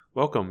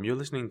Welcome, you're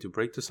listening to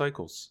Break the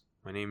Cycles.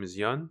 My name is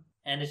Yun.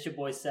 And it's your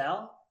boy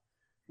Sal.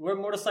 We're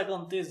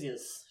motorcycle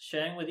enthusiasts,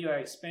 sharing with you our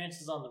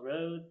experiences on the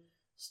road,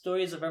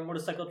 stories of our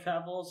motorcycle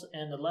travels,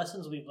 and the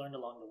lessons we've learned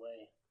along the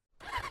way.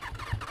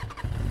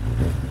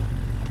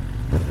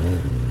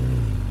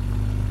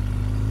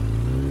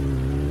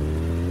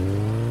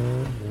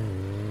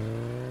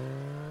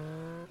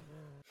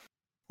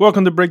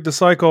 Welcome to Break the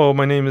Cycle.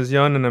 My name is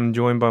Yun and I'm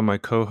joined by my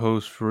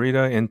co-host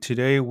Farida. And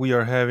today we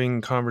are having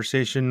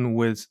conversation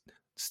with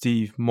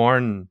Steve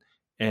Martin.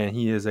 And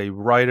he is a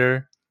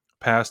writer,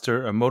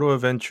 pastor, a moto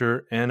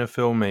adventurer, and a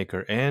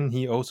filmmaker. And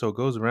he also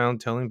goes around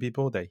telling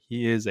people that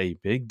he is a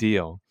big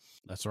deal.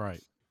 That's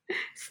right.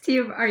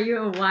 Steve, are you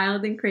a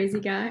wild and crazy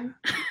guy?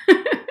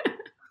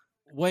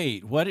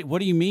 Wait, what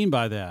do you mean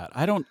by that?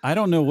 I don't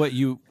know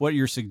what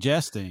you're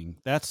suggesting.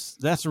 That's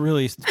a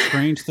really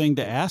strange thing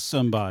to ask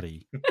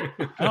somebody.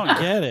 I don't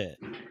get it.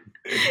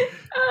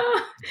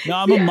 No,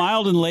 I'm a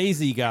mild and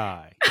lazy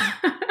guy.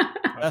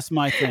 That's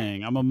my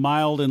thing. I'm a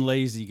mild and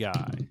lazy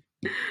guy.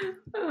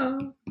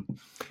 Oh.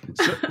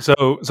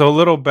 So a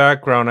little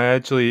background. I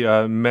actually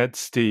met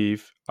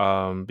Steve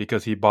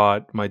because he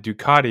bought my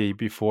Ducati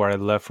before I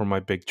left for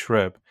my big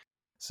trip.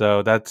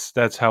 So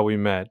that's how we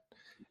met.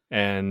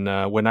 And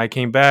when I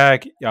came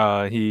back,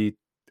 he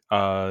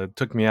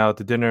took me out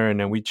to dinner, and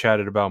then we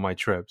chatted about my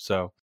trip.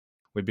 So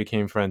we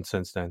became friends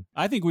since then.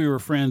 I think we were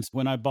friends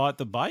when I bought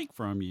the bike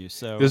from you.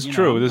 So This is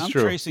true. I'm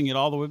tracing it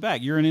all the way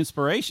back. You're an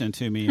inspiration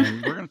to me,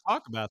 and we're going to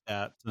talk about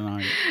that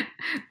tonight.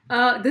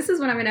 This is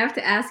what I'm going to have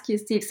to ask you,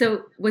 Steve.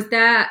 So was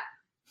that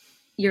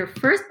your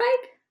first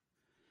bike?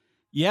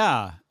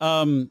 Yeah.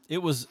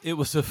 It was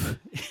a.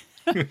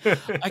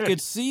 I could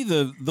see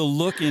the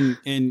look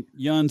in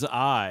Yun's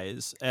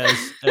eyes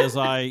as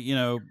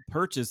I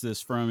purchased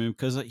this from him,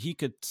 because he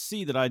could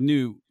see that I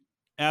knew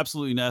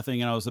absolutely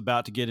nothing and I was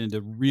about to get into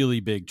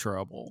really big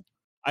trouble.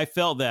 I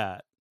felt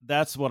that.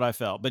 That's what I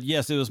felt. But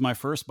yes, it was my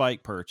first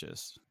bike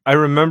purchase. I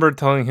remember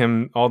telling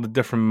him all the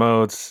different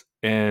modes,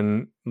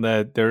 and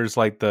that there's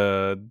like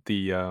the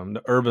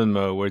urban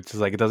mode, which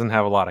is like it doesn't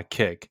have a lot of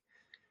kick.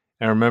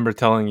 I remember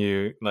telling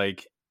you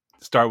like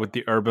start with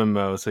the urban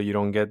mode so you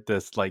don't get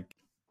this like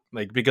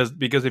because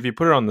if you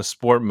put it on the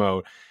sport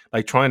mode,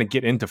 like trying to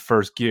get into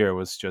first gear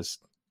was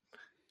just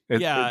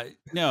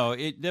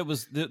that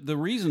was the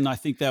reason I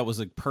think that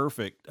was a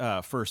perfect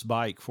first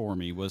bike for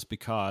me, was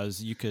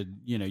because you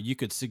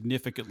could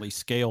significantly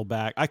scale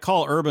back. I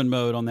call urban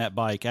mode on that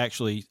bike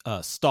actually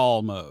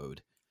stall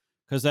mode,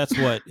 because that's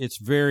what it's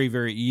very,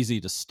 very easy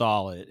to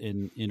stall it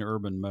in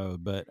urban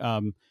mode. But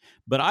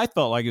I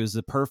felt like it was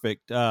the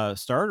perfect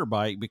starter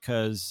bike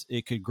because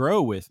it could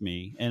grow with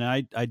me. And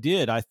I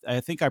did. I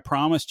think I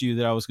promised you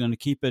that I was going to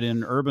keep it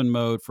in urban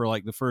mode for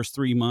like the first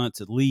 3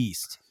 months at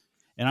least.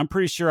 And I'm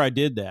pretty sure I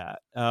did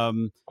that.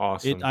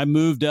 awesome. I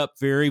moved up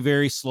very,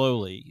 very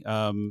slowly.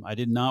 I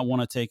did not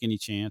want to take any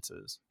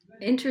chances.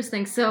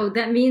 Interesting. So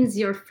that means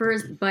your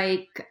first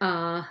bike,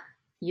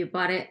 you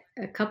bought it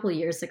a couple of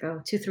years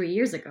ago, 2-3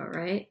 years ago,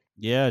 right?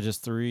 Yeah,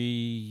 just 3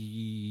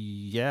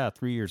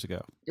 years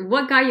ago.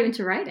 What got you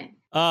into riding?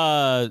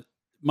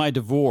 My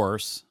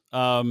divorce.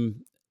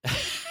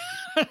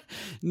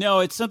 No,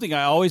 it's something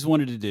I always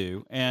wanted to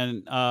do,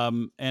 and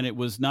it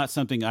was not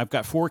something. I've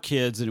got 4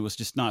 kids, and it was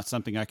just not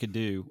something I could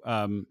do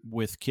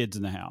with kids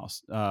in the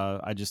house.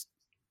 I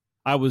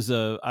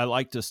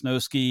liked to snow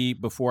ski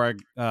before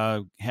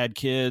I had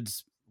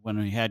kids. When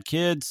we had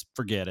kids,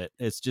 forget it.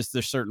 It's just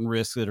there's certain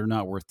risks that are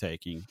not worth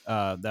taking.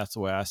 That's the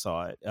way I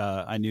saw it.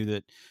 I knew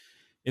that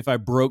if I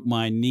broke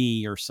my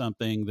knee or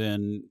something,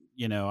 then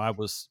I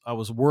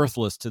was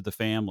worthless to the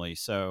family.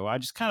 So I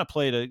just kind of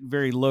played a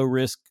very low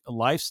risk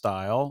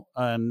lifestyle.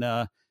 And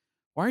why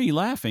are you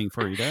laughing,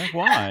 Farida?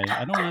 Why?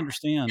 I don't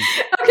understand.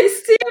 Okay,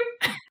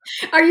 Steve,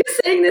 are you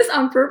saying this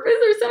on purpose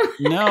or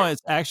something? No,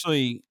 it's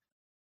actually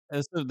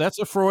that's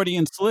a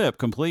Freudian slip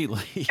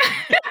completely.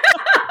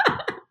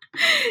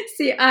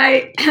 See,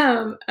 I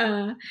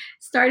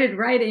started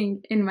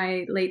riding in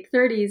my late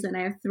 30s, and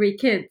I have 3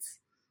 kids.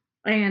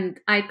 And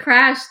I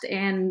crashed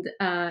and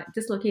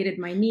dislocated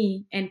my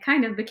knee and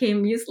kind of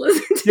became useless.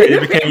 Yeah,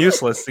 you became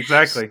useless.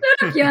 Exactly.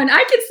 Shut up, Jan.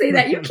 I can say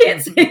that. You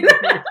can't say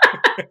that.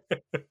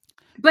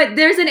 But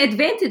there's an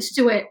advantage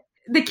to it.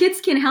 The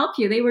kids can help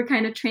you. They were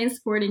kind of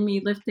transporting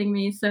me, lifting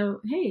me.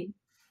 So, hey,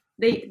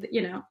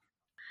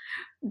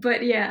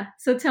 But yeah,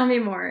 so tell me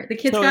more. The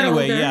kids got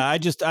older. Yeah,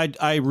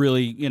 I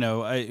really,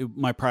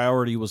 my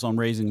priority was on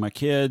raising my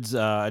kids.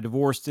 I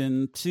divorced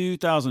in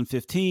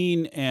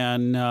 2015,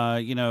 and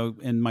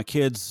and my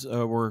kids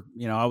were,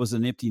 I was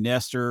an empty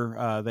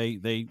nester.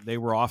 They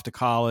were off to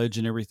college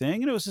and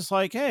everything, and it was just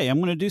like, hey, I'm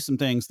going to do some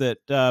things that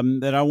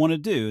I want to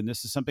do, and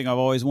this is something I've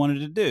always wanted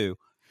to do.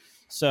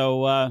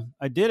 So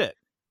I did it.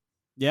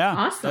 Yeah,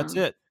 awesome. That's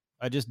it.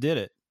 I just did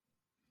it,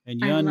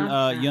 and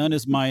Yun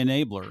is my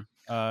enabler.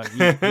 He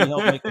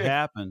helped make it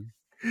happen.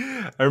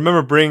 I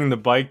remember bringing the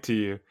bike to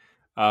you.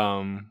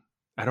 I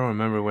don't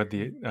remember what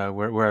the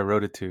where I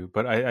rode it to,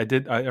 but I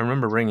did. I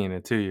remember bringing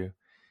it to you,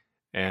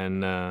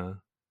 and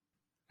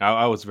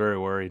I was very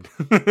worried.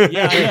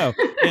 Yeah, I know,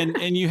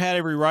 and you had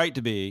every right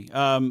to be.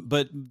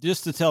 But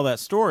just to tell that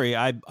story,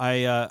 I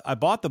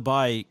bought the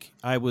bike.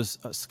 I was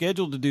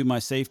scheduled to do my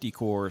safety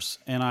course,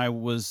 and I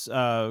was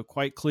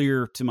quite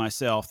clear to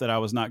myself that I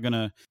was not going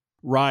to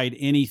ride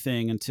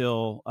anything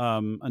until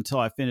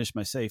I finished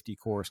my safety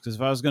course. Because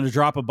if I was going to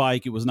drop a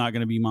bike, it was not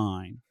going to be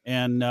mine.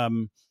 And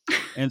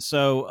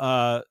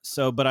so,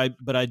 but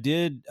I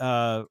did.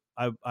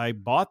 I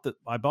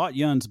bought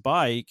Yun's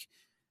bike,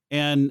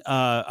 and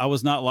I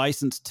was not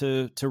licensed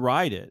to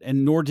ride it,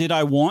 and nor did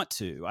I want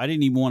to. I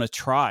didn't even want to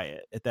try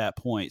it at that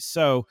point.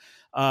 So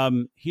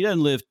he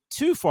doesn't live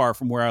too far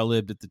from where I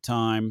lived at the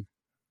time,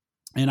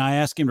 and I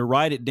asked him to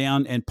ride it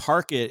down and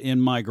park it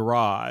in my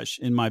garage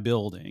in my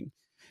building,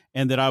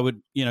 and that I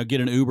would,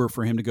 get an Uber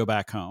for him to go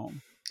back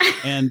home.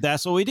 And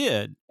that's what we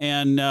did.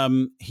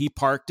 And he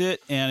parked it,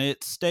 and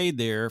it stayed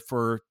there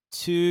for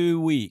 2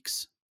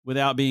 weeks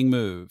without being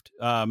moved.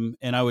 And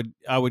I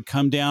would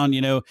come down,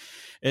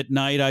 at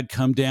night I'd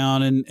come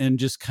down and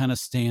just kind of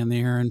stand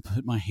there and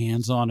put my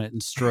hands on it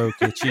and stroke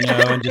it,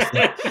 and just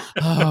like,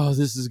 oh,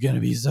 this is going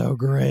to be so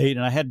great.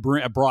 And I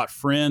brought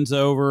friends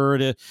over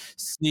to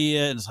see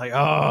it. And it's like,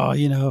 oh,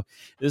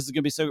 this is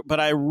going to be so, but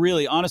I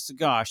really, honest to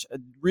gosh, I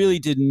really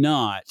did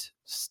not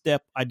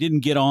I didn't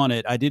get on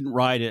it. I didn't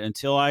ride it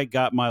until I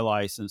got my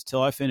license,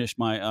 till I finished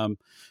my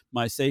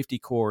my safety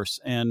course,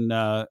 and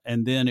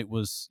then it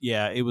was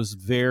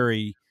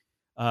very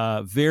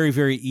very,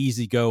 very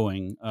easy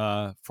going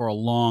for a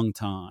long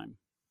time.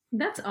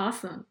 That's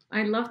awesome.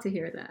 I'd love to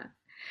hear that.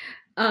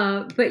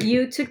 But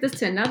you took this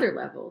to another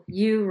level.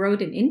 You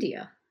rode in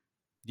India.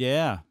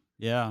 Yeah.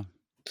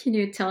 Can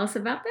you tell us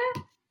about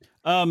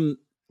that?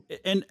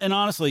 And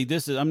honestly,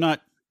 this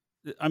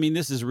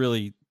is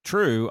really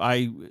true.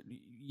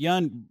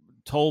 Yun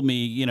told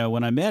me,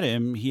 when I met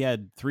him, he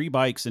had 3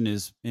 bikes in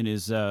his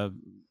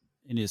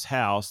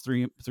house,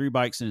 three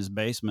bikes in his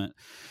basement,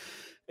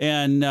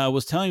 and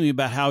was telling me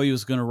about how he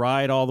was going to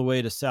ride all the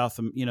way to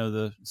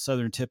the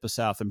southern tip of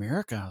South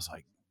America. I was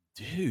like,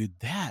 dude,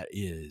 that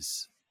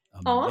is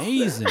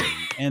amazing.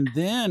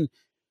 Awesome.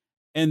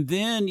 And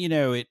then,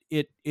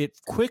 it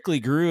quickly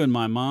grew in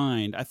my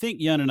mind. I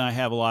think Yun and I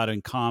have a lot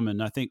in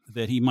common. I think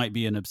that he might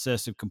be an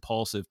obsessive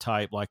compulsive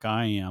type like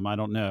I am. I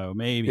don't know,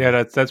 maybe.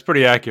 Yeah, that's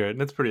pretty accurate.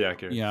 That's pretty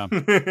accurate. Yeah.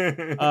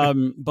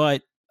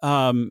 But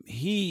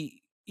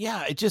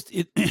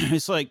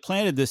it's like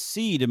planted this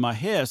seed in my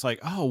head. It's like,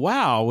 oh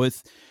wow,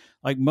 with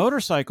like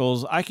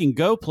motorcycles, I can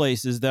go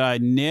places that I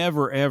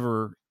never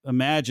ever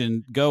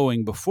imagined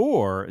going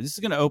before. This is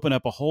going to open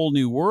up a whole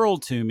new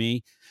world to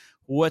me.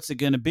 What's it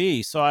going to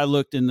be? So I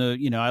looked in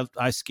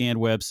I scanned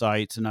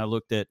websites, and I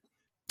looked at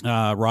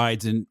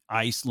rides in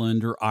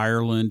Iceland or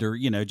Ireland, or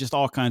just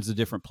all kinds of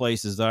different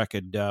places that I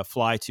could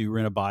fly to,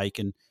 rent a bike,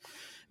 and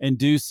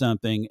do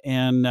something.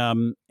 And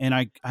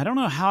I don't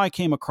know how I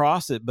came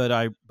across it, but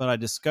I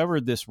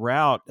discovered this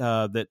route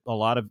that a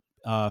lot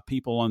of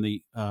people in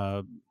the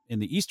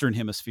Eastern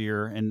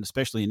Hemisphere, and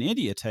especially in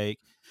India, take,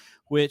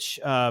 which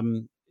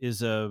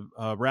is a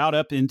route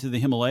up into the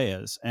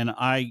Himalayas. And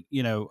I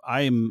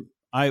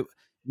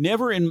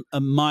never in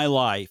my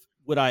life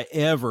would I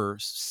ever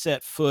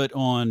set foot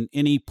on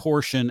any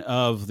portion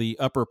of the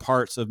upper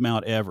parts of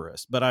Mount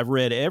Everest. But I've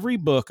read every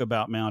book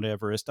about Mount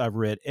Everest. I've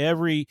read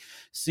every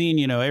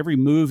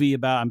movie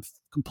about. I'm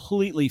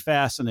completely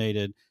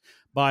fascinated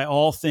by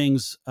all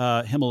things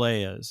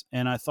Himalayas.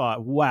 And I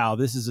thought, wow,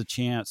 this is a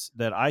chance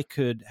that I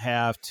could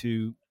have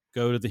to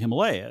go to the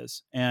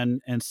Himalayas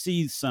and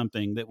see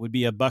something that would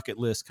be a bucket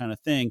list kind of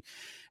thing.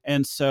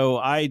 And so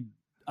I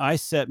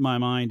set my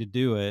mind to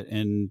do it.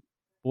 And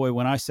boy,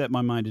 when I set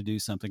my mind to do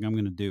something, I'm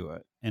going to do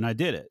it. And I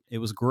did it. It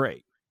was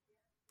great.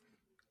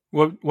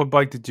 What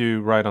bike did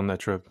you ride on that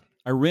trip?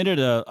 I rented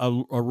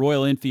a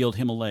Royal Enfield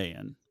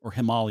Himalayan, or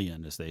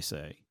Himalayan, as they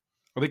say.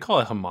 Oh, they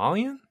call it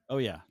Himalayan? Oh,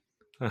 yeah.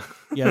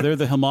 Yeah, they're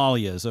the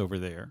Himalayas over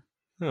there.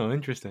 Oh,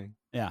 interesting.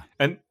 Yeah.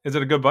 And is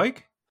it a good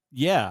bike?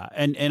 Yeah,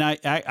 and I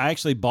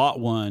actually bought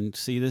one.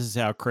 See, this is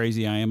how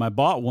crazy I am. I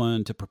bought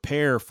one to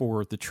prepare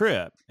for the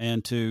trip,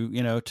 and to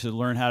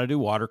learn how to do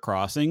water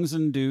crossings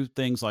and do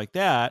things like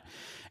that.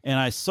 And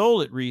I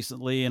sold it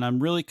recently, and I'm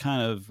really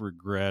kind of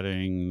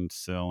regretting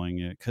selling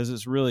it because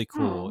it's really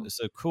cool. Oh. It's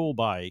a cool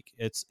bike.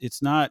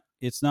 It's not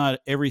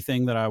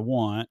everything that I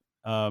want,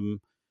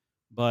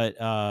 but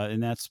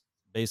and that's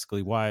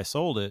basically why I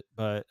sold it.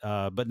 But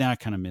now I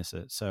kind of miss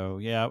it. So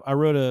yeah, I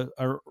rode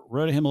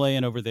a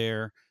Himalayan over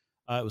there.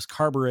 It was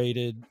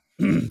carbureted,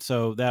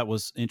 so that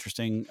was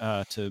interesting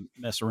to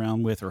mess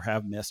around with, or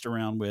have messed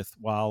around with,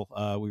 while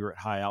we were at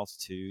high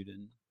altitude.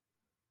 And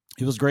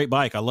it was a great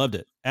bike. I loved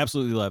it.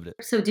 Absolutely loved it.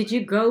 So did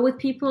you go with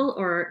people,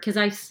 or because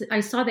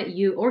I saw that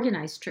you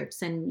organized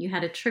trips, and you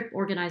had a trip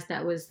organized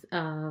that was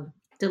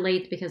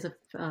delayed because of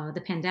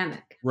the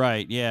pandemic.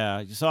 Right.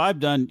 Yeah. So I've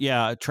done,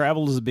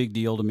 travel is a big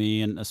deal to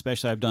me. And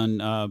especially I've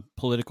done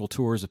political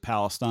tours of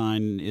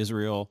Palestine,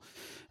 Israel.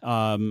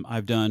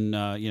 I've done,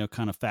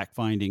 kind of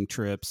fact-finding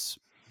trips,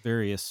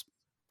 various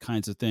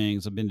kinds of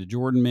things. I've been to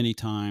Jordan many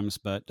times,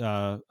 but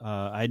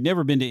I'd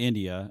never been to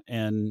India,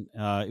 and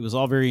it was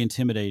all very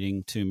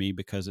intimidating to me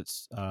because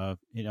it's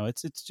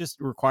it's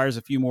just requires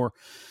a few more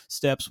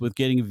steps with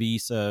getting a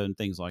visa and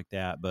things like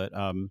that. But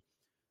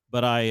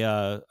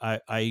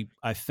I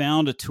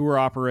found a tour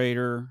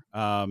operator.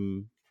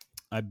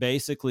 I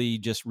basically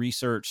just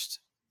researched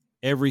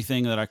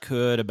everything that I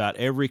could about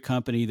every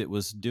company that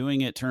was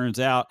doing it.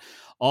 Turns out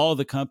all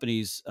the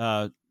companies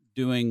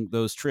doing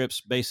those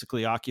trips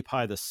basically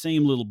occupy the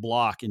same little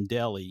block in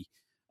Delhi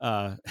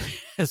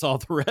as all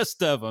the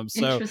rest of them.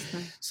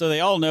 So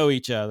they all know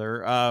each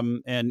other.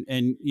 And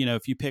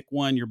if you pick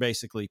one, you're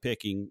basically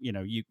picking,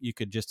 you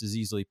could just as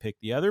easily pick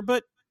the other.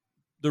 But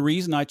the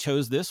reason I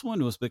chose this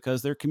one was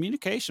because their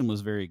communication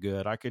was very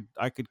good. I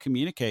could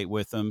communicate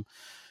with them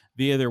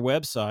via their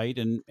website,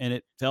 and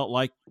it felt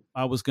like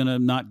I was going to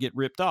not get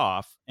ripped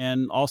off.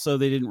 And also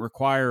they didn't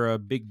require a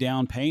big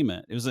down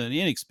payment. It was an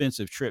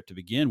inexpensive trip to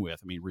begin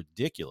with. I mean,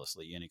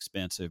 ridiculously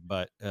inexpensive,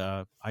 but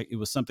it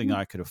was something that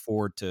I could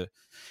afford to,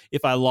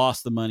 if I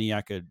lost the money,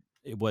 it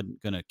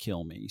wasn't going to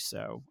kill me.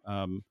 So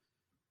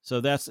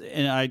that's,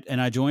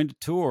 and I joined a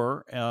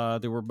tour.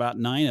 There were about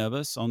 9 of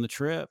us on the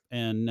trip,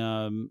 and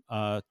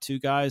 2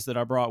 guys that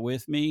I brought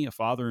with me, a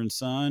father and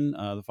son.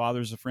 The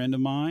father's a friend of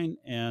mine,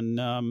 and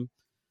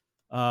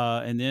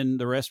then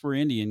the rest were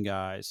Indian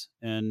guys,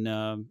 and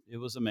it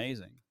was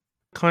amazing.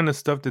 What kind of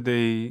stuff did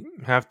they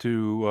have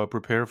to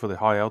prepare for the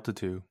high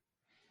altitude?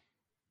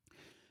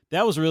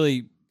 That was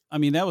really,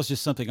 that was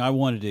just something I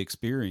wanted to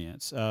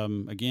experience.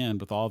 Again,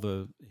 with all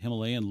the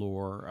Himalayan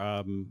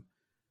lore.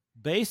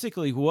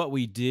 Basically, what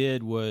we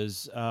did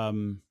was I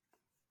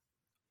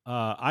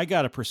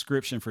got a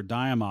prescription for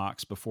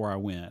Diamox before I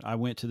went. I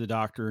went to the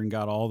doctor and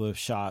got all the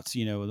shots,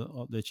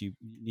 that you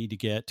need to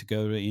get to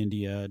go to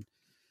India.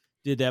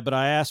 Did that, but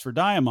I asked for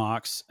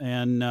Diamox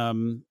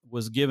and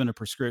was given a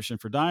prescription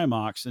for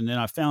Diamox. And then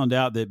I found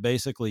out that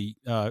basically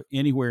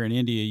anywhere in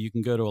India, you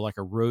can go to a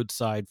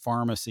roadside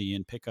pharmacy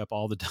and pick up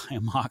all the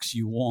Diamox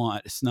you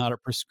want. It's not a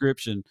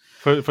prescription.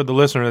 For the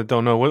listener that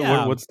don't know,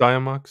 what's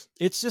Diamox?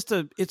 It's just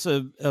a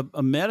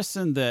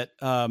medicine that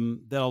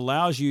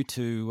allows you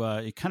to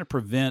it kind of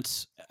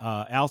prevents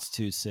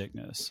altitude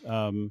sickness.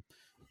 And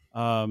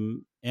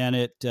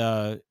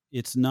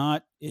it's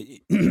not,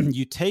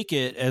 you take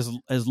it as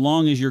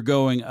long as you're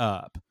going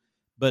up,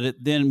 but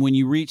then when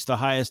you reach the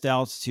highest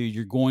altitude,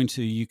 you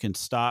can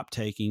stop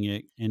taking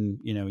it, and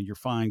you're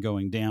fine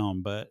going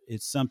down. But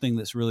it's something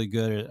that's really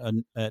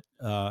good at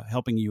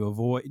helping you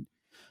avoid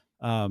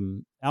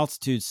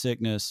altitude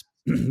sickness.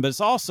 But it's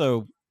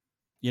also,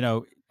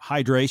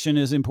 hydration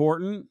is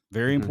important,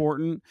 very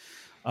important.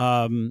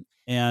 And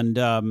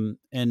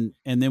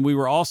then we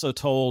were also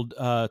told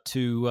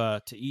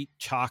to eat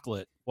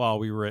chocolate while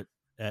we were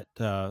at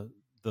the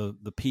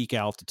peak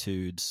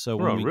altitudes. So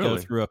when we go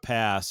through a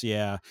pass,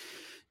 there's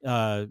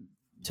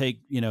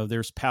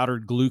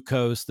powdered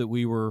glucose that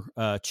we were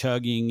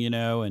chugging,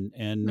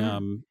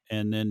 and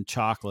then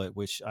chocolate,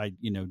 which I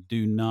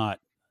do not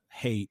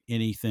hate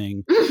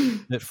anything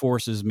that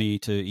forces me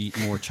to eat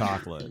more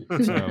chocolate.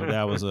 So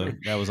that was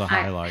a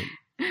highlight.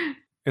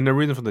 And the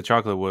reason for the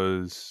chocolate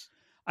was,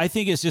 I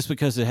think it's just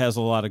because it has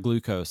a lot of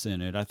glucose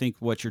in it. I think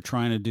what you're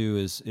trying to do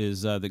is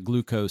the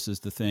glucose is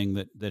the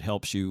thing that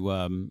helps you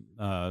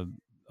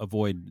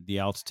avoid the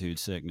altitude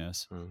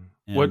sickness.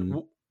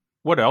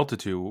 What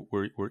altitude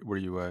were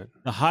you at?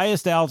 The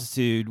highest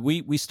altitude,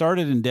 we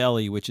started in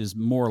Delhi, which is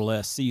more or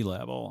less sea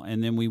level,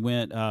 and then we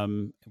went.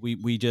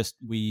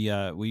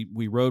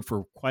 We rode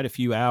for quite a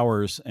few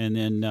hours, and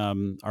then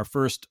our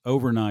first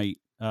overnight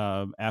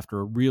after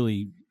a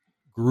really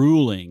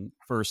grueling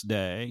first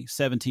day,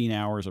 17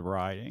 hours of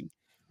riding.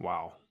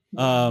 Wow.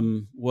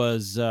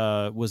 Was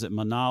at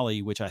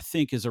Manali, which I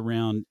think is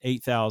around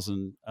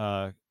 8,000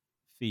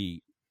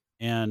 feet.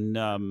 And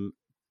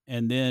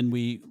then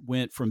we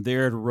went from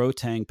there to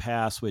Rotang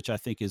Pass, which I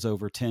think is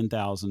over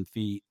 10,000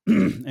 feet.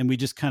 And we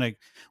just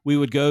we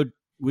would go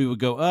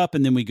up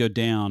and then we go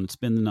down and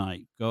spend the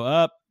night, go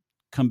up,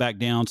 come back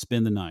down,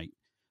 spend the night,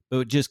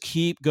 but just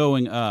keep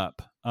going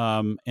up.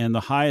 And the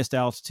highest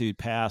altitude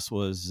pass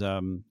was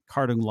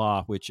Kardung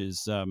La, which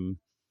is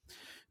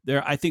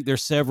there. I think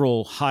there's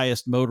several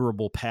highest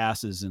motorable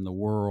passes in the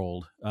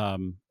world,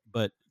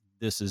 but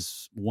this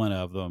is one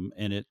of them,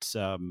 and it's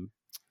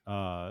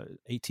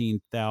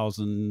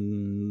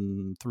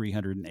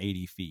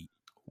 18,380 feet.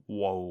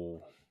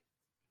 Whoa!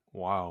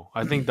 Wow!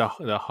 I think the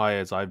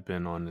highest I've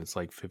been on is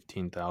like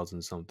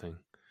 15,000 something.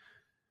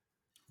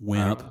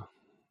 Wimp.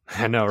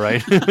 I know,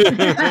 right?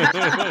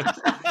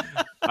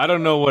 I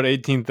don't know what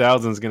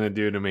 18,000 is going to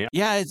do to me.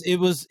 Yeah, it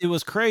was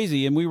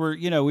crazy, and we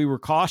were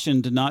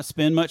cautioned to not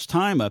spend much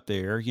time up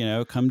there.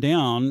 Come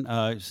down,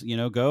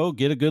 go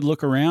get a good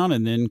look around,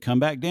 and then come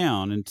back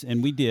down.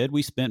 And we did.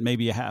 We spent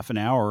maybe a half an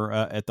hour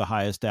at the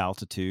highest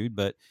altitude,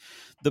 but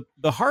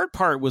the hard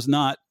part was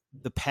not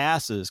the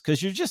passes,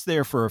 because you're just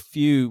there for a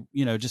few,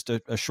 just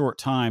a short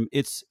time.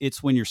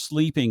 It's when you're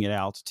sleeping at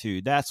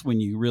altitude, that's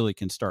when you really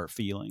can start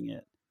feeling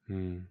it.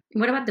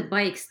 What about the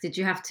bikes? Did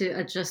you have to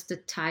adjust the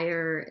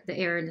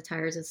air in the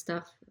tires and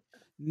stuff?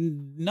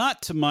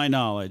 Not to my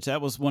knowledge. That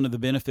was one of the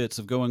benefits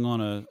of going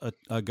on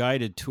a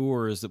guided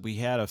tour, is that we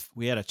had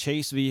a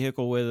chase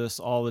vehicle with us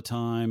all the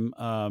time.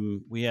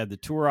 We had the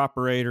tour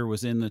operator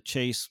was in the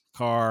chase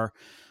car,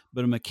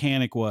 but a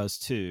mechanic was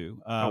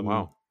too. Oh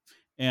wow.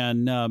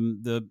 And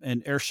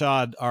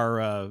Ershad,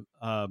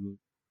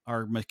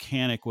 our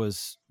mechanic,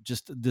 was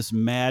just this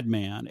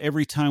madman.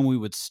 Every time we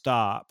would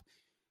stop,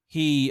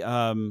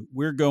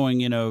 we're going,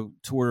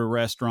 toward a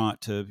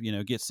restaurant to,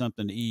 get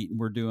something to eat, and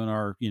we're doing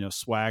our,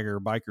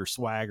 biker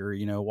swagger,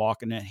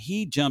 walking in.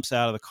 He jumps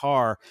out of the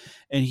car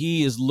and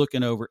he is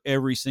looking over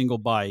every single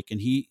bike, and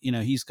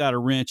he's got a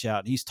wrench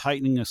out. He's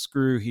tightening a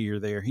screw here,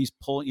 there. He's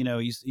pulling,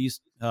 he's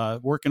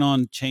working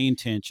on chain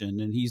tension,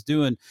 and he's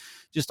doing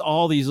just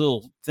all these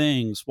little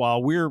things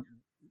while we're,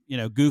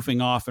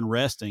 goofing off and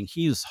resting.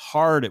 He's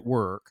hard at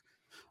work.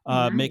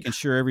 Nice. Making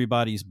sure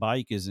everybody's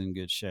bike is in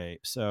good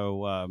shape.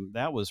 So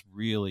that was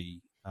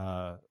really,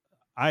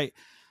 I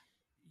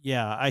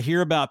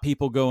hear about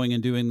people going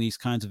and doing these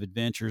kinds of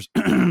adventures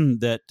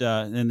that,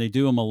 and they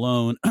do them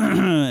alone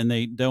and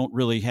they don't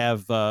really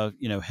have,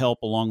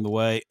 help along the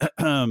way.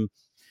 I'm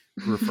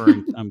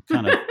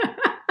kind of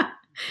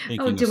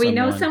thinking oh, do we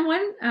know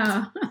someone?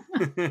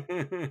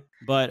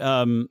 But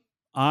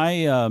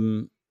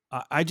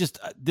I just,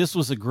 this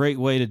was a great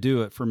way to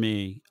do it for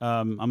me.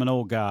 I'm an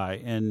old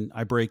guy and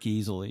I break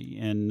easily,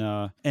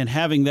 and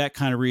having that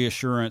kind of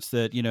reassurance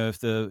that, if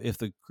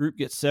the group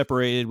gets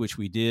separated, which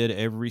we did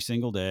every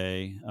single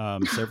day,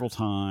 several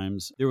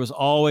times, there was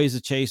always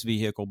a chase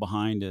vehicle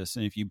behind us.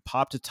 And if you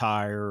popped a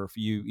tire, or if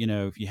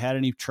you had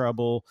any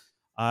trouble,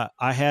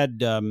 I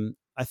had,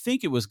 I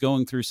think it was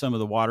going through some of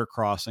the water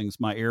crossings.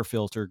 My air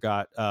filter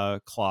got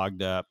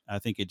clogged up. I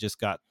think it just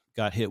got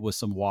hit with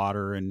some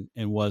water and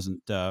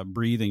wasn't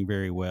breathing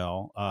very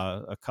well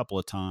a couple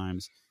of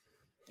times.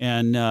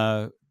 And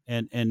I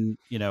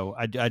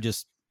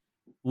just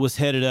was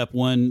headed up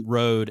one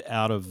road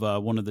out of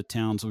one of the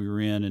towns we were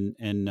in,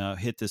 and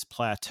hit this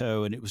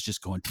plateau, and it was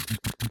just going,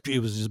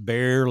 it was just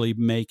barely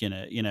making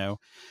it,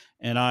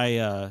 And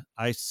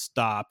I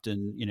stopped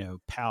and,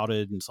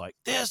 pouted, and it's like,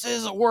 this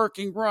isn't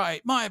working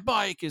right. My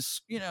bike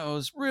is,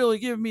 is really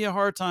giving me a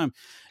hard time.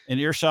 And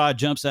Irshad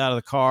jumps out of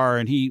the car,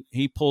 and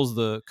he pulls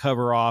the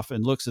cover off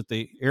and looks at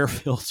the air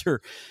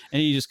filter,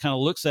 and he just kind of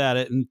looks at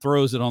it and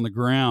throws it on the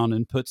ground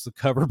and puts the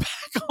cover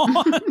back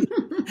on.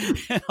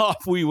 And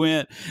off we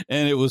went,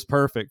 and it was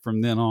perfect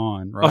from then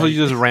on. Right? Also,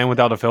 you just ran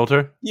without a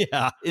filter?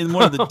 Yeah, in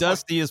one of the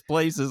dustiest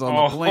places on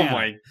the planet. Oh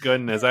my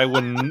goodness, I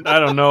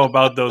don't know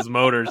about those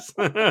motors.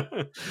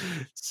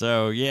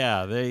 So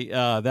yeah, they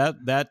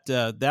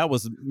that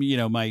was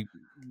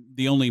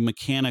the only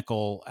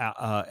mechanical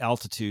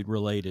altitude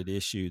related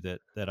issue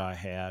that I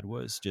had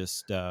was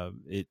just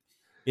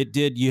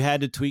you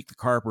had to tweak the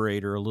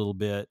carburetor a little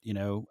bit,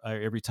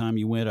 every time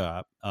you went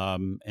up.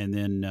 And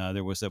then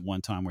there was that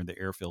one time where the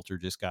air filter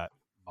just got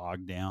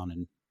bogged down.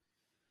 And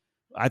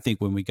I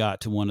think when we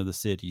got to one of the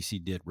cities, he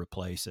did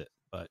replace it.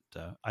 But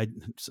I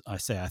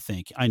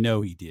think, I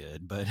know he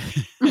did, but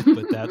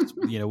but that's,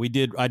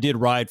 I did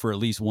ride for at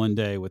least one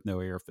day with no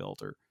air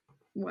filter.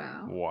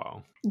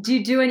 Wow. Do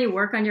you do any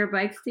work on your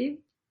bike, Steve?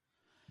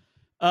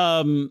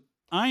 I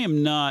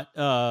am not,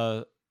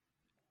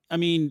 I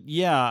mean,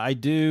 yeah, I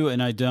do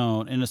and I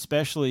don't. And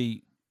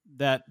especially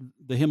the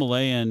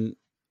Himalayan,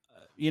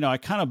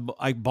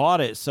 I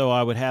bought it so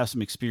I would have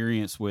some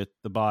experience with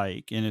the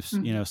bike, and if,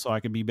 so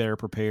I could be better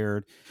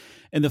prepared.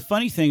 And the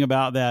funny thing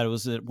about that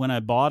was that when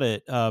I bought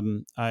it,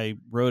 I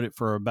rode it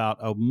for about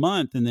a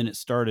month, and then it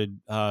started,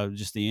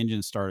 just the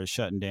engine started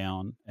shutting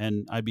down,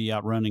 and I'd be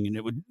out running, and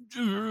it would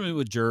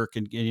jerk,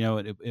 and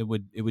it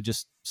would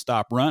just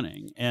stop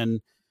running.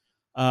 And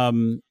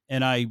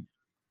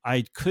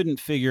I couldn't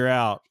figure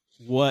out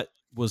what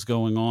was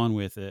going on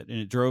with it, and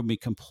it drove me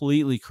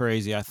completely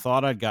crazy. I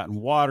thought I'd gotten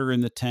water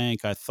in the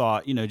tank. I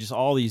thought, just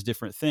all these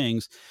different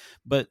things.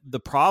 But the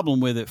problem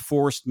with it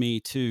forced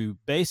me to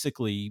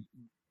basically,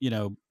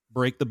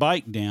 break the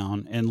bike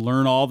down and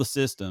learn all the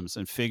systems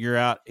and figure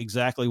out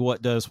exactly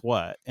what does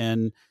what.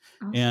 And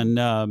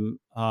I,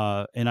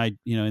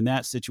 in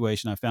that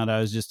situation, I found I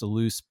was just a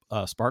loose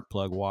spark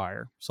plug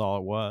wire. That's all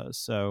it was.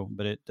 So,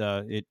 but it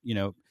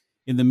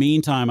in the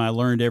meantime, I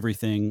learned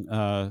everything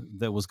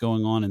that was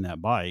going on in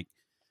that bike.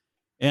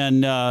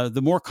 And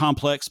the more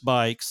complex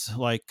bikes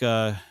like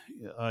Jan's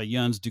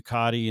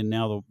Ducati and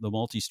now the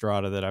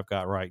Multistrada that I've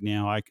got right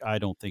now, I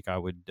don't think I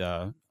would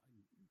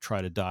try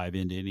to dive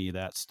into any of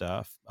that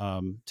stuff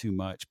too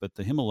much. But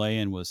the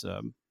Himalayan was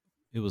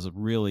it was a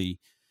really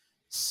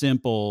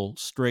simple,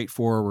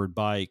 straightforward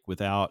bike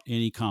without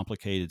any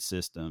complicated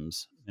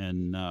systems,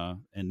 and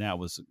that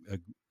was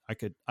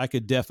I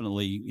could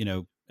definitely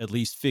at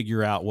least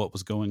figure out what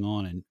was going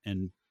on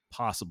and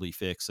possibly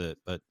fix it.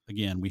 But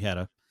again, we had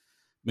a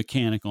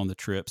mechanic on the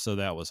trip, so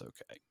that was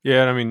okay.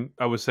 Yeah, I mean,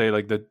 I would say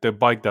like the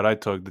bike that I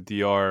took, the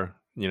DR,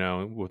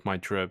 with my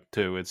trip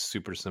too, it's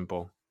super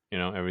simple.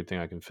 Everything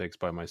I can fix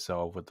by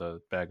myself with a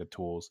bag of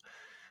tools.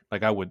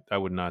 Like I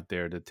would not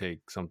dare to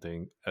take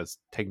something as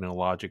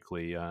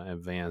technologically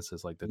advanced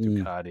as like the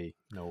Mm. Ducati.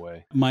 No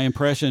way. My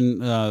impression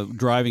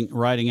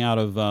riding out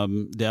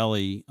of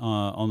Delhi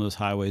on those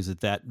highways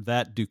that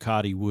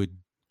Ducati would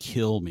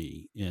kill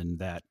me in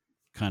that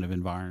kind of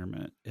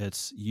environment.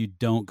 You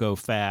don't go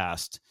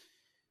fast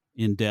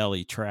in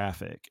Delhi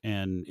traffic,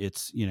 and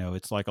it's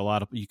like a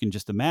lot of, you can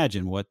just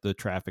imagine what the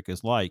traffic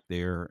is like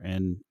there,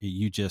 and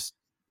you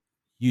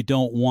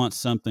don't want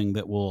something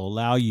that will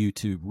allow you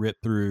to rip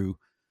through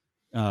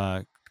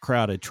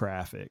crowded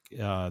traffic.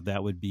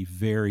 That would be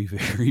very,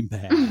 very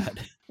bad.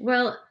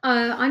 Well,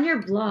 on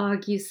your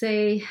blog, you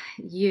say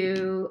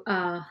you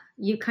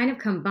kind of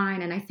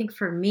combine, and I think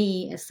for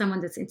me, as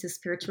someone that's into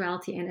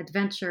spirituality and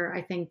adventure,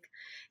 I think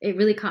it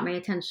really caught my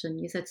attention.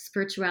 You said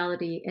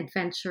spirituality,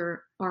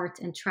 adventure, art,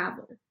 and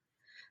travel.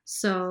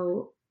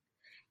 So,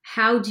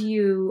 how do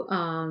you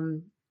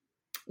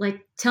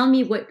tell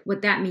me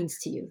what that means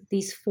to you?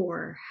 These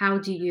four. How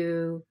do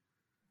you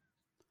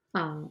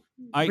bring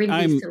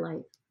these to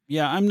light?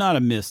 Yeah, I'm not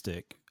a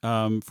mystic.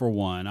 For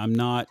one, I'm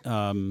not.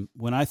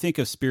 When I think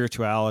of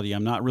spirituality,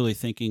 I'm not really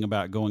thinking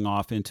about going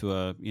off into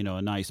a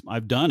nice.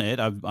 I've done it.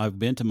 I've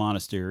been to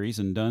monasteries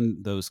and done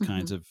those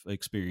kinds of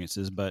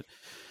experiences, but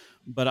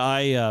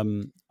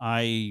I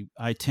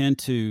tend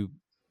to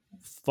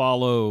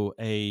follow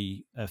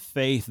a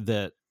faith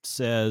that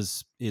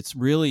says it's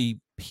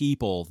really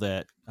people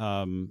that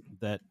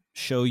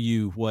show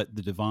you what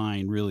the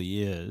divine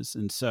really is,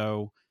 and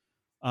so.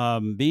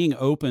 Being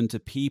open to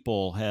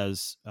people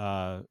has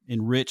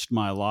enriched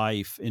my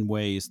life in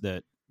ways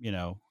that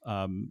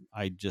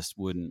I just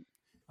wouldn't.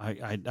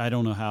 I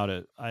don't know how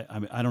to.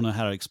 I don't know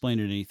how to explain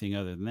it anything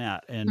other than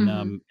that.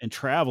 And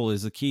travel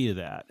is the key to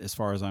that, as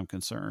far as I'm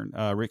concerned.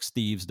 Rick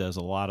Steves does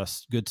a lot of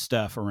good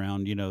stuff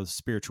around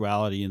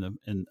spirituality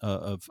and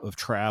of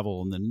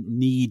travel and the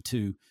need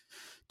to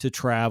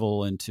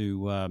travel and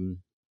to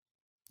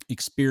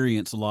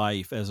experience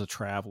life as a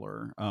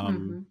traveler.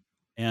 And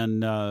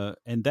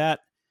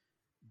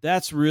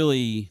that's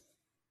really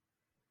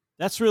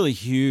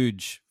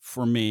huge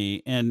for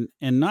me, and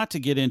not to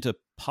get into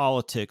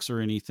politics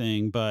or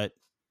anything, but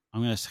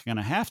I'm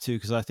gonna have to,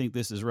 because I think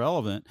this is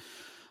relevant.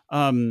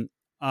 I'm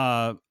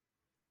a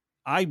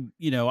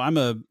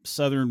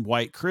Southern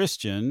white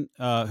Christian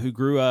who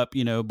grew up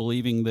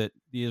believing that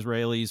the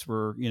Israelis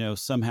were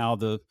somehow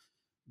the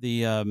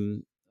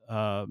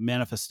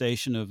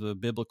manifestation of the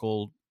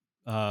biblical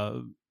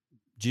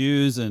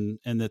Jews, and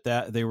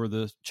that they were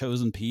the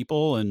chosen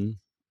people, and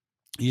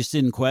you just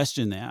didn't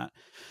question that.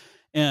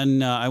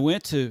 And I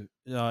went to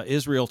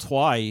Israel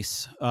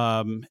twice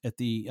at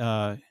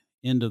the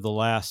end of the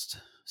last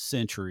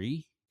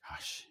century,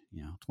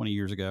 20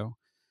 years ago,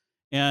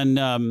 and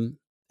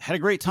had a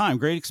great time,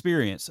 great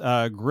experience,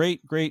 great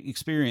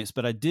experience.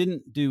 But I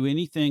didn't do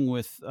anything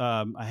with.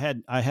 I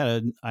had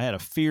a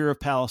fear of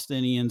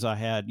Palestinians.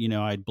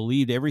 I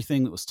believed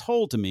everything that was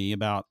told to me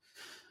about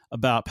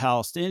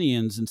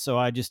Palestinians, and so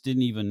I just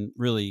didn't even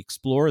really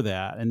explore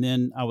that. And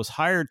then I was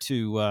hired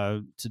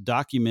to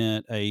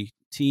document a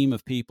team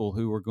of people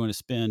who were going to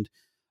spend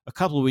a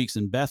couple of weeks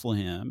in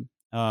Bethlehem.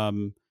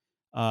 And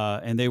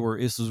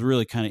this was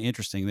really kind of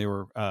interesting. They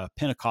were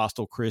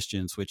Pentecostal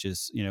Christians, which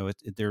is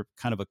they're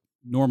kind of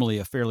normally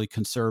a fairly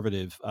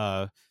conservative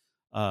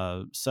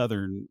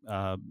Southern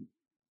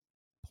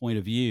point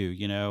of view,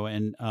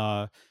 and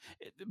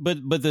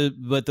but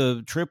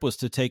the trip was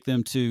to take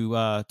them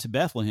to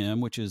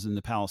Bethlehem, which is in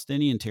the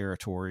Palestinian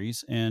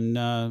territories, and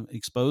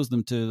expose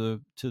them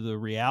to the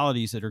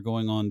realities that are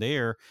going on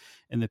there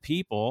and the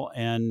people.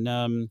 And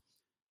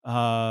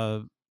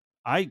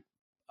I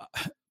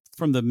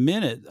from the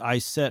minute I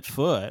set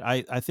foot,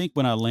 I think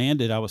when I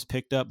landed, I was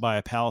picked up by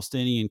a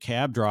Palestinian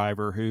cab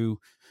driver who,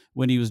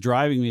 when he was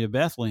driving me to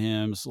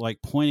Bethlehem, was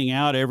like pointing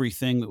out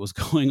everything that was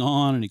going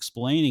on and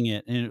explaining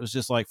it. And it was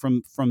just like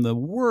from the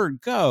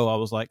word go, I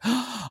was like,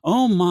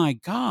 oh my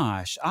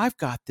gosh, I've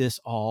got this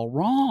all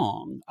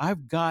wrong.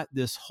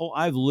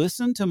 I've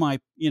listened to my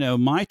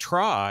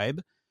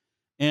tribe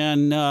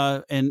and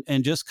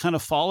just kind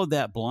of followed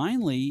that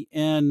blindly.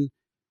 And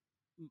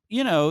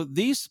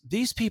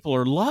these people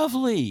are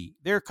lovely.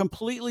 They're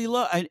completely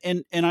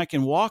and I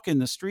can walk in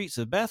the streets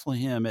of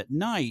Bethlehem at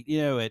night,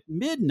 at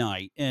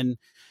midnight,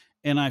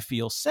 and I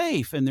feel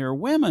safe. And there are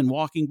women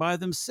walking by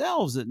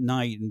themselves at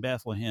night in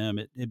Bethlehem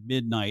at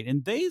midnight,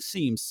 and they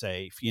seem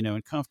safe,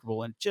 and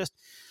comfortable. And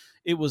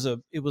it was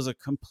a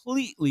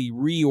completely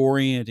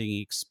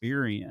reorienting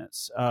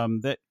experience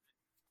that,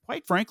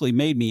 quite frankly,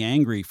 made me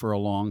angry for a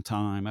long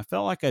time. I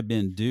felt like I'd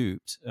been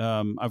duped.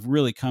 I've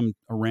really come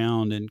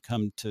around and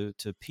come to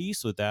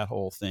peace with that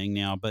whole thing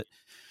now. But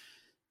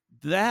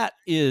that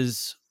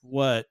is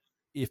what,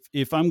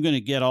 if I am going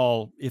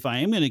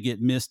to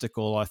get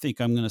mystical, I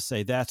think I'm going to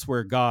say that's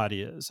where God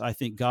is. I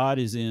think God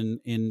is in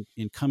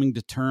coming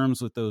to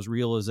terms with those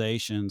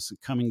realizations,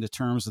 coming to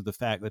terms with the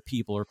fact that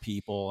people are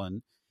people,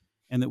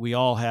 and that we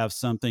all have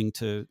something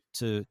to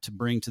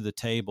bring to the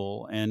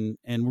table. And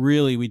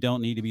really, we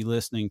don't need to be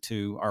listening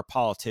to our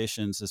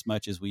politicians as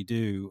much as we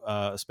do,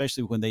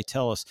 especially when they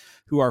tell us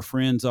who our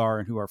friends are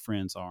and who our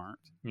friends aren't.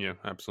 Yeah,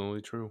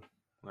 absolutely true.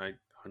 I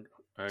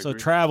So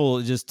agree.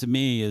 travel, just to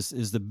me,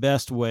 is the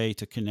best way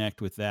to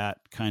connect with that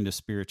kind of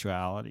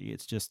spirituality.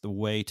 It's just the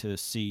way to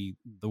see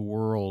the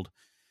world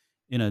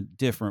in a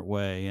different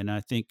way. And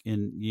I think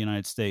in the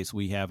United States,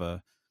 we have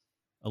a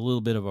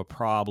little bit of a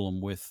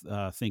problem with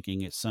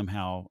thinking it's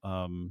somehow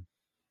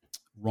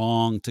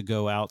wrong to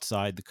go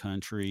outside the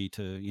country,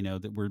 to,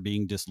 that we're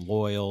being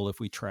disloyal if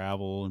we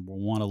travel and we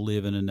want to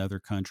live in another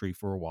country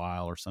for a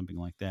while or something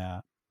like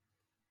that.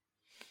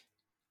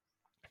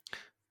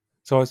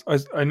 So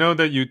I know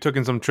that you took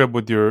in some trip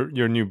with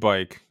your new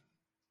bike.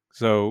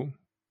 So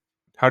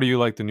how do you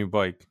like the new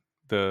bike,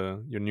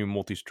 your new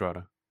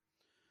Multistrada?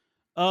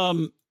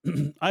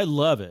 I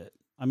love it.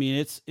 I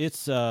mean,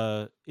 it's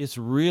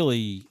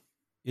really,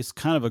 it's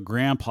kind of a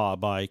grandpa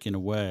bike in a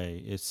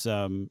way. It's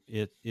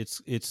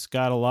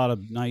got a lot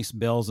of nice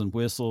bells and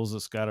whistles.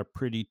 It's got a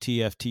pretty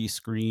TFT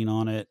screen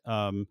on it.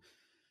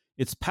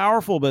 It's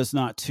powerful, but it's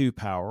not too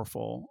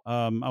powerful.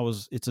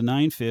 It's a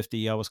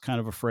 950. I was kind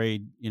of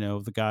afraid,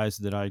 the guys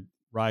that I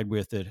ride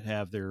with that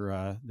have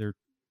their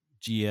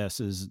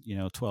GSs,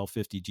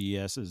 1250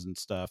 GSs and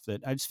stuff,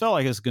 that I just felt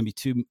like it's going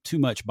to be too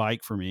much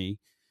bike for me.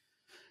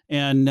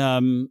 And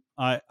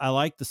I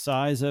like the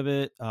size of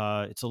it.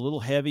 It's a little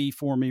heavy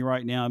for me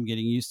right now. I'm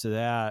getting used to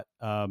that.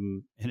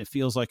 And it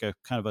feels like a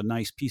kind of a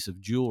nice piece of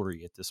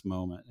jewelry at this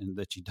moment, and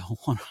that you don't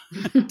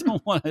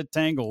want to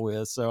tangle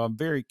with. So I'm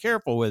very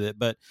careful with it.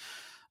 But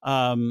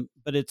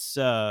it's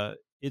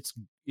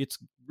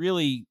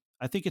really,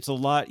 I think it's a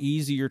lot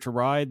easier to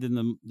ride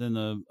than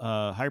the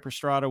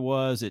Hyperstrada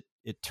was. It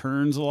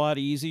turns a lot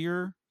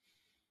easier.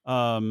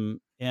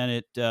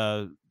 And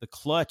the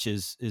clutch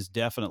is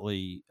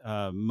definitely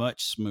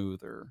much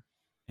smoother,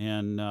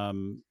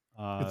 and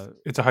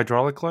it's a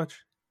hydraulic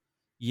clutch.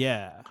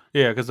 Yeah,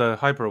 because the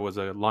Hyper was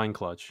a line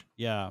clutch.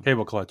 Yeah,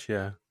 cable clutch.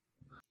 Yeah,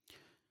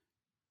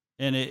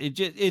 and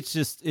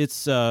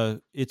it's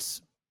a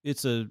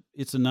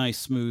nice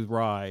smooth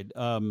ride.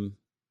 I'm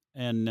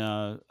enjoying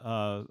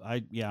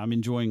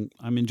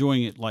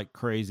it like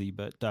crazy,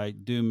 but I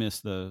do miss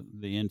the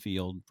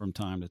infield from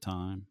time to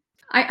time.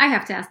 I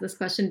have to ask this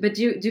question, but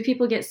do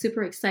people get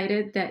super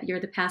excited that you're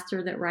the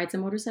pastor that rides a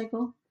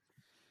motorcycle?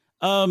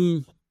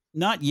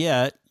 Not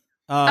yet.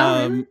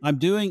 Really? I'm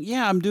doing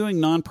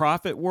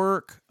nonprofit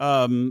work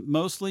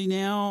mostly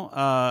now.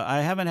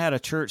 I haven't had a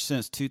church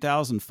since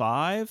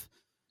 2005.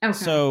 Okay.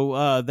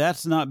 So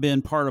that's not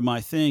been part of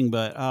my thing,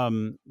 but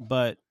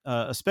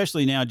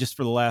especially now, just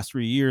for the last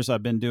 3 years,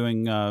 I've been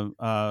doing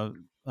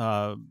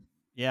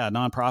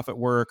nonprofit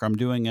work. I'm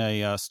doing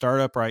a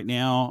startup right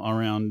now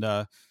around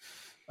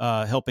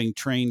helping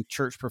train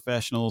church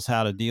professionals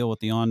how to deal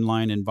with the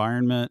online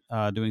environment,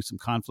 doing some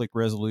conflict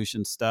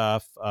resolution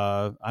stuff.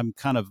 I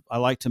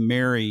like to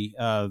marry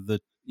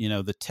the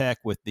tech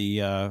with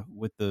the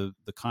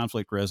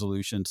conflict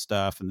resolution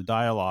stuff and the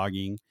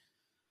dialoguing.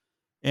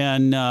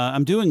 And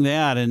I'm doing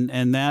that,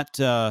 and that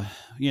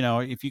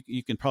if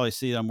you can probably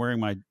see, I'm wearing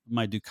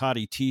my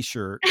Ducati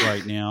T-shirt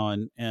right now,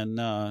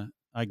 and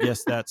I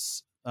guess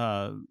that's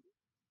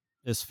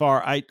as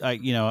far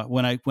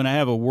when I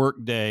have a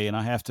work day and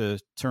I have to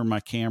turn my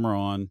camera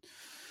on,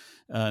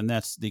 and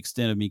that's the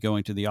extent of me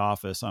going to the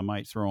office, I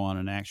might throw on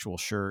an actual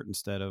shirt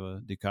instead of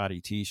a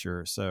Ducati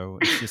T-shirt. So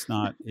it's just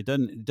not, it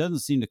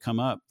doesn't seem to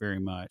come up very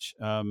much.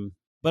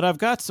 But I've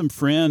got some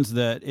friends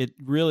that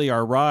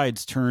our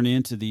rides turn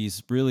into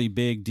these really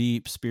big,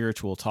 deep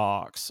spiritual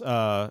talks.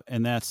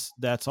 And that's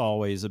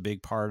always a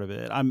big part of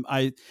it.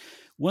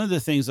 One of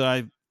the things that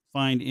I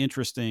find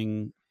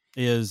interesting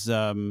is,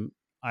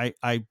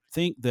 I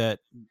think that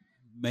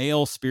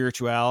male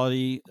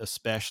spirituality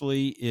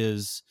especially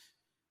is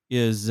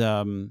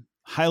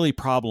highly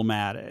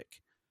problematic.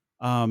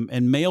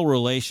 And male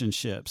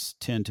relationships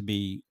tend to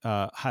be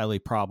highly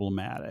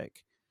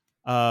problematic.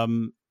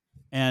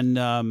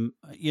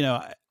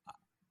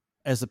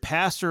 As a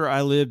pastor,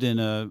 I lived in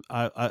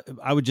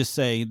I would just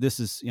say this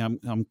is,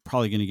 I'm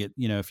probably going to get,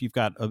 if you've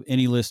got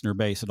any listener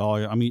base at all,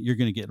 I mean, you're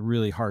going to get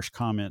really harsh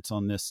comments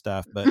on this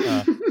stuff, but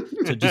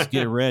so just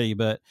get ready.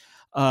 But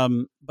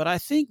I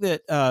think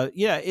that,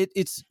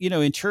 it's,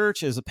 in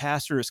church as a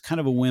pastor, it's kind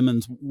of a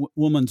woman's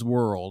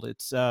world.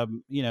 It's,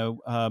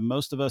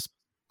 most of us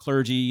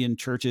clergy in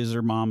churches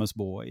are mama's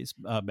boys,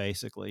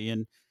 basically.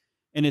 And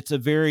it's a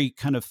very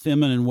kind of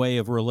feminine way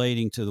of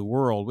relating to the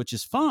world, which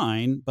is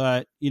fine.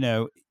 But,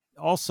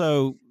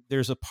 also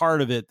there's a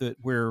part of it that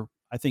where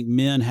I think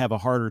men have a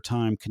harder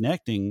time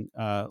connecting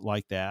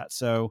like that.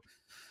 So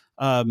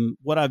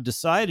what I've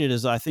decided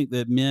is I think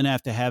that men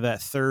have to have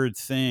that third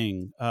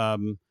thing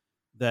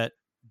that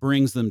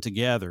brings them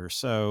together.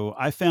 So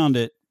I found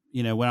it,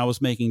 when I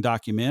was making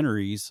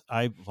documentaries,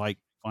 I like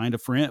find a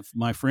friend.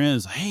 My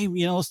friends, hey,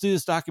 let's do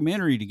this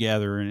documentary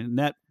together, and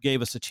that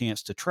gave us a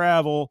chance to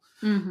travel.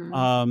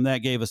 Mm-hmm. That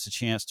gave us a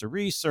chance to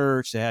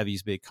research, to have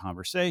these big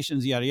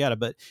conversations, yada yada.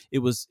 But it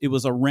was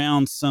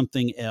around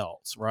something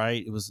else,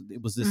 right? It was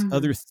this Mm-hmm.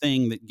 other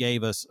thing that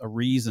gave us a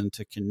reason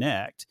to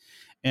connect,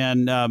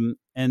 and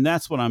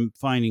that's what I'm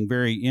finding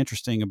very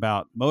interesting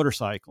about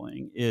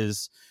motorcycling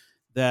is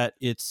that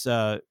it's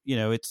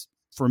it's,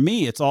 for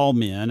me, it's all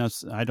men.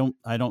 I don't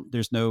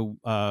there's no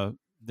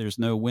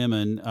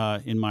women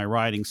in my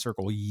riding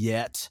circle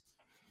yet,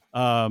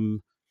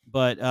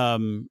 but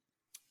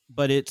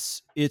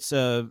it's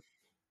a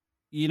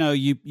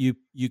you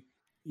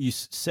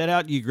set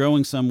out, you're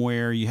growing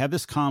somewhere, you have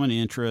this common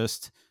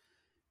interest,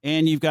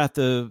 and you've got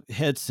the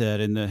headset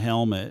and the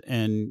helmet,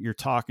 and you're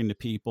talking to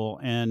people,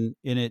 and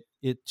it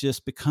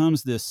just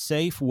becomes this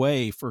safe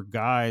way for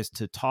guys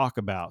to talk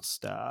about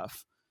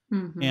stuff.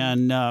 Mm-hmm.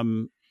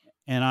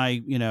 And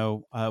I,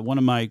 one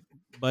of my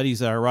buddies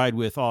that I ride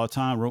with all the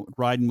time,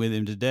 riding with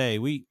him today,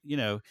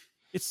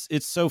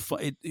 it's so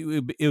fun.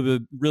 It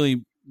would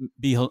really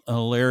be a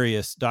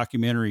hilarious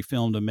documentary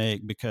film to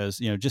make, because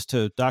just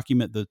to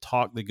document the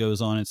talk that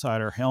goes on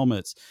inside our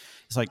helmets,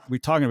 it's like we're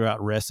talking about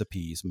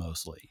recipes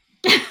mostly.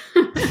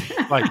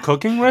 Like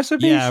cooking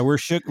recipes? Yeah, we're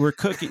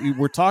cooking.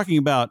 We're talking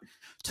about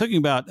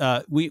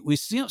we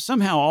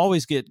somehow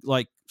always get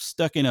like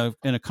stuck in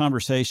a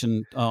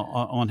conversation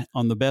on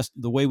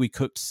the way we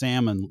cooked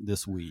salmon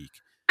this week.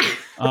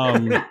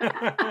 And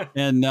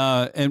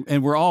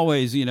we're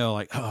always,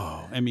 like,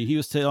 oh, I mean, he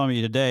was telling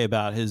me today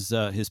about his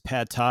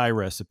pad thai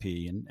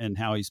recipe and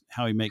how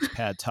he makes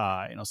pad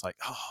thai. And I was like,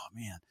 oh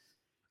man.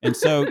 And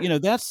so,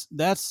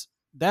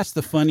 that's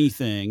the funny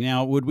thing.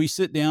 Now, would we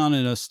sit down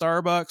in a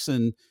Starbucks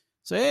and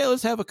say, hey,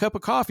 let's have a cup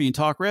of coffee and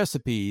talk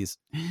recipes?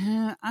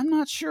 I'm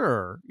not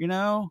sure,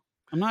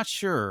 I'm not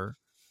sure.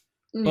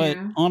 But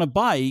on a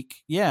bike,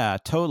 yeah,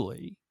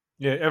 totally.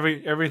 Yeah,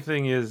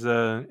 everything is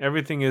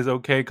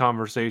okay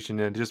conversation,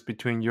 and just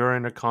between your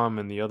intercom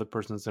and the other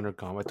person's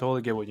intercom. I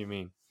totally get what you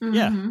mean.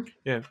 Mm-hmm.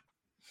 Yeah.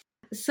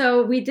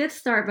 So we did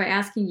start by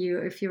asking you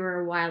if you were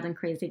a wild and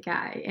crazy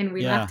guy, and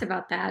we laughed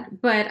about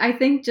that. But I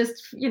think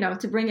just,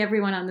 to bring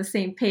everyone on the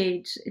same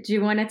page, do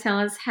you want to tell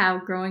us how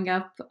growing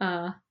up,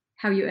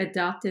 how you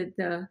adopted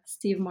the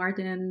Steve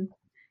Martin,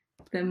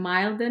 the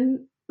mild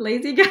and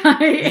lazy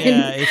guy?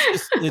 Yeah,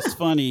 it's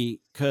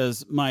funny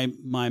because my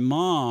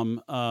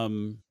mom,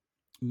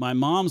 my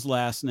mom's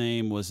last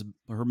name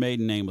her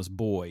maiden name was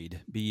Boyd,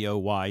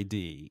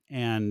 Boyd,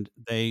 and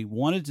they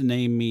wanted to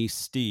name me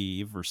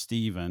Steve or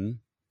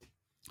Steven,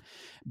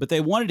 but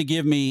they wanted to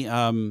give me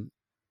her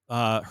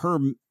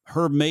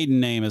maiden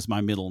name as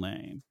my middle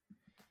name,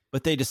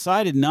 but they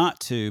decided not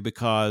to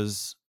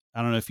because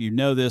I don't know if you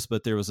know this,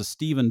 but there was a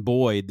Stephen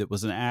Boyd that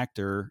was an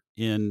actor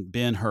in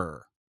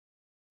Ben-Hur,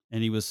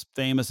 and he was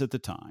famous at the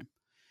time,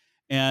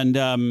 and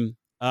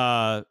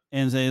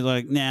they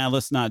like, nah,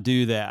 let's not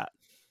do that.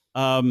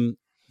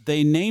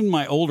 They named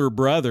my older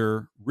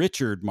brother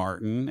Richard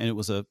Martin, and it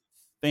was a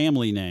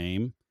family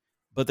name,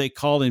 but they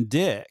called him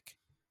Dick.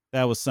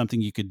 That was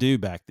something you could do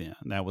back then.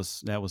 That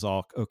was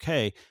all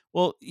okay.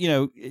 Well,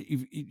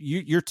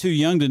 you're too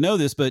young to know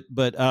this, but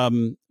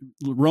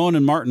Rowan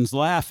and Martin's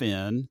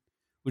Laugh-In,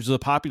 which is a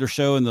popular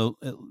show in the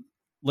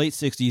late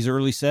 60s,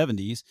 early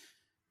 70s,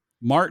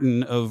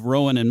 Martin of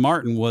Rowan and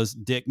Martin was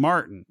Dick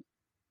Martin.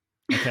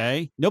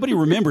 Okay. Nobody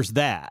remembers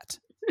that.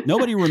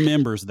 Nobody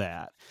remembers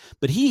that,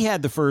 but he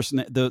had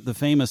the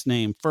famous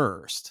name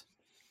first.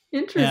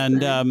 Interesting.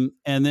 And then,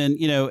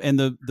 and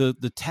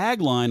the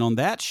tagline on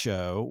that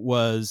show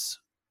was,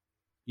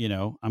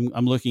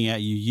 I'm looking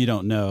at you. You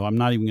don't know. I'm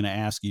not even going to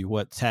ask you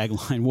what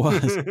tagline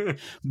was,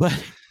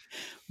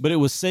 but it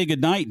was "Say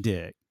Goodnight,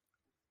 Dick."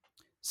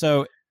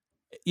 So,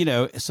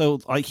 so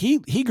like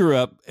he grew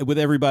up with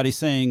everybody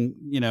saying,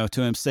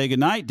 to him, "Say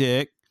goodnight,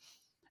 Dick."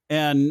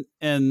 And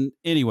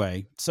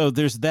anyway, so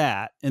there's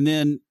that. And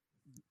then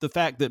the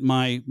fact that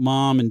my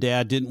mom and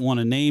dad didn't want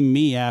to name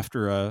me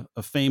after a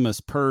famous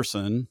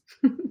person.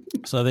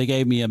 So they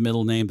gave me a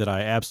middle name that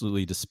I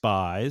absolutely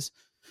despise.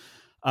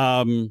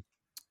 And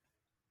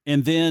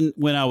then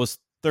when I was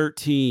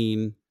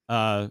 13,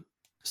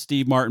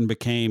 Steve Martin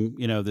became,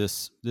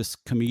 this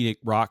comedic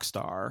rock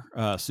star,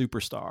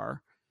 superstar.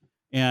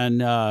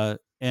 And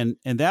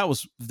that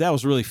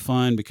was really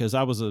fun because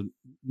I was a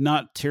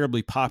not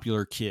terribly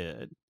popular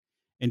kid.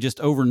 And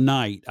just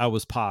overnight, I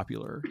was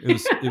popular.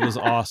 It was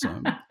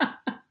awesome,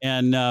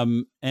 and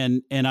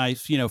I,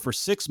 for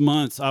 6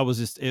 months, I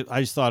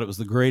just thought it was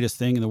the greatest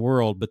thing in the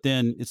world. But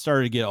then it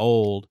started to get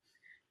old,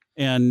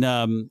 and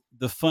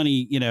the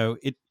funny,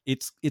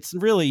 it's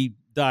really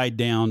died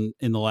down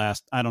in the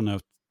last, I don't know,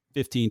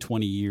 15,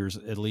 20 years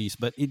at least.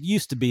 But it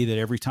used to be that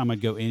every time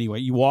I'd go anyway,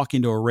 you walk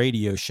into a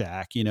Radio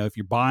Shack, if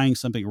you're buying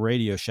something at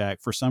Radio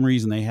Shack, for some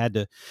reason they had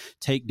to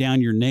take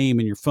down your name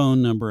and your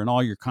phone number and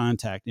all your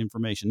contact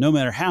information, no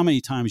matter how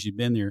many times you'd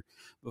been there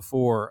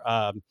before.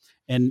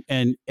 And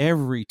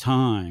every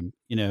time,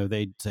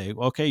 they'd say,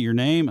 okay, your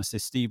name. I say,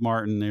 Steve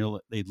Martin.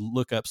 They'd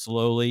look up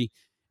slowly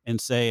and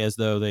say, as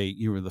though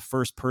you were the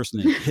first person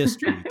in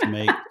history to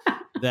make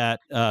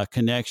that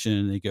connection,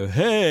 and they go,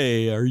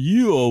 "Hey, are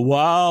you a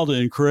wild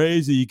and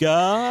crazy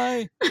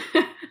guy?"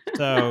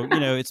 So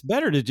it's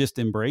better to just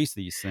embrace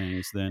these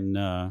things than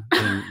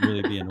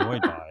really be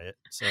annoyed by it.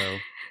 So,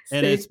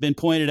 and it's been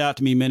pointed out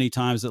to me many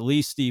times. At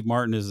least Steve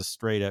Martin is a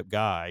straight up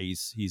guy.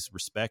 He's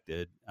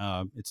respected.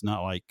 It's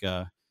not like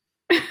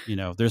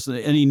there's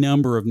any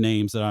number of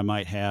names that I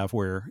might have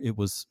where it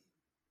was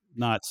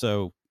not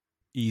so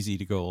easy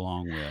to go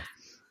along with.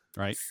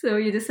 Right. So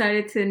you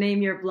decided to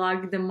name your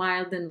blog The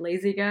Mild and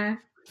Lazy Guy?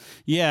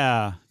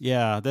 Yeah.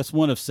 That's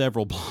one of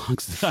several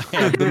blogs that I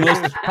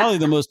have. Probably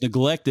the most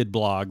neglected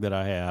blog that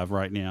I have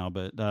right now.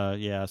 But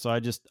so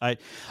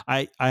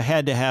I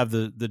had to have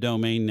the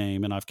domain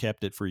name, and I've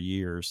kept it for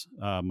years.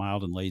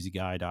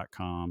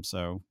 Mildandlazyguy.com.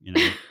 So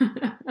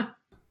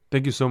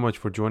Thank you so much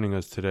for joining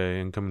us today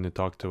and coming to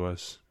talk to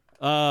us.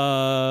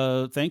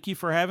 Thank you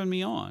for having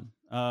me on.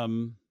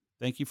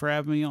 Thank you for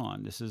having me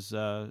on. This is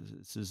a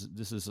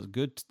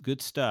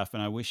good stuff,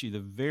 and I wish you the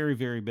very,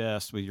 very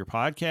best with your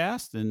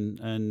podcast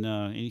and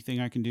anything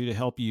I can do to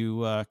help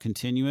you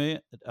continue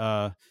it.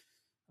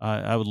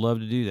 I would love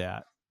to do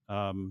that.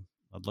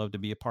 I'd love to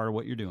be a part of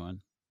what you're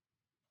doing.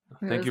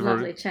 Thank you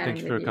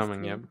for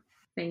coming. Yep.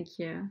 Thank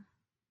you.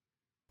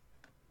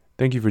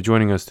 Thank you for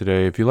joining us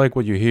today. If you like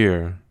what you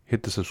hear,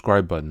 hit the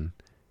subscribe button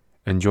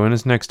and join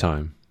us next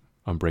time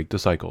on Break the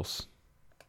Cycles.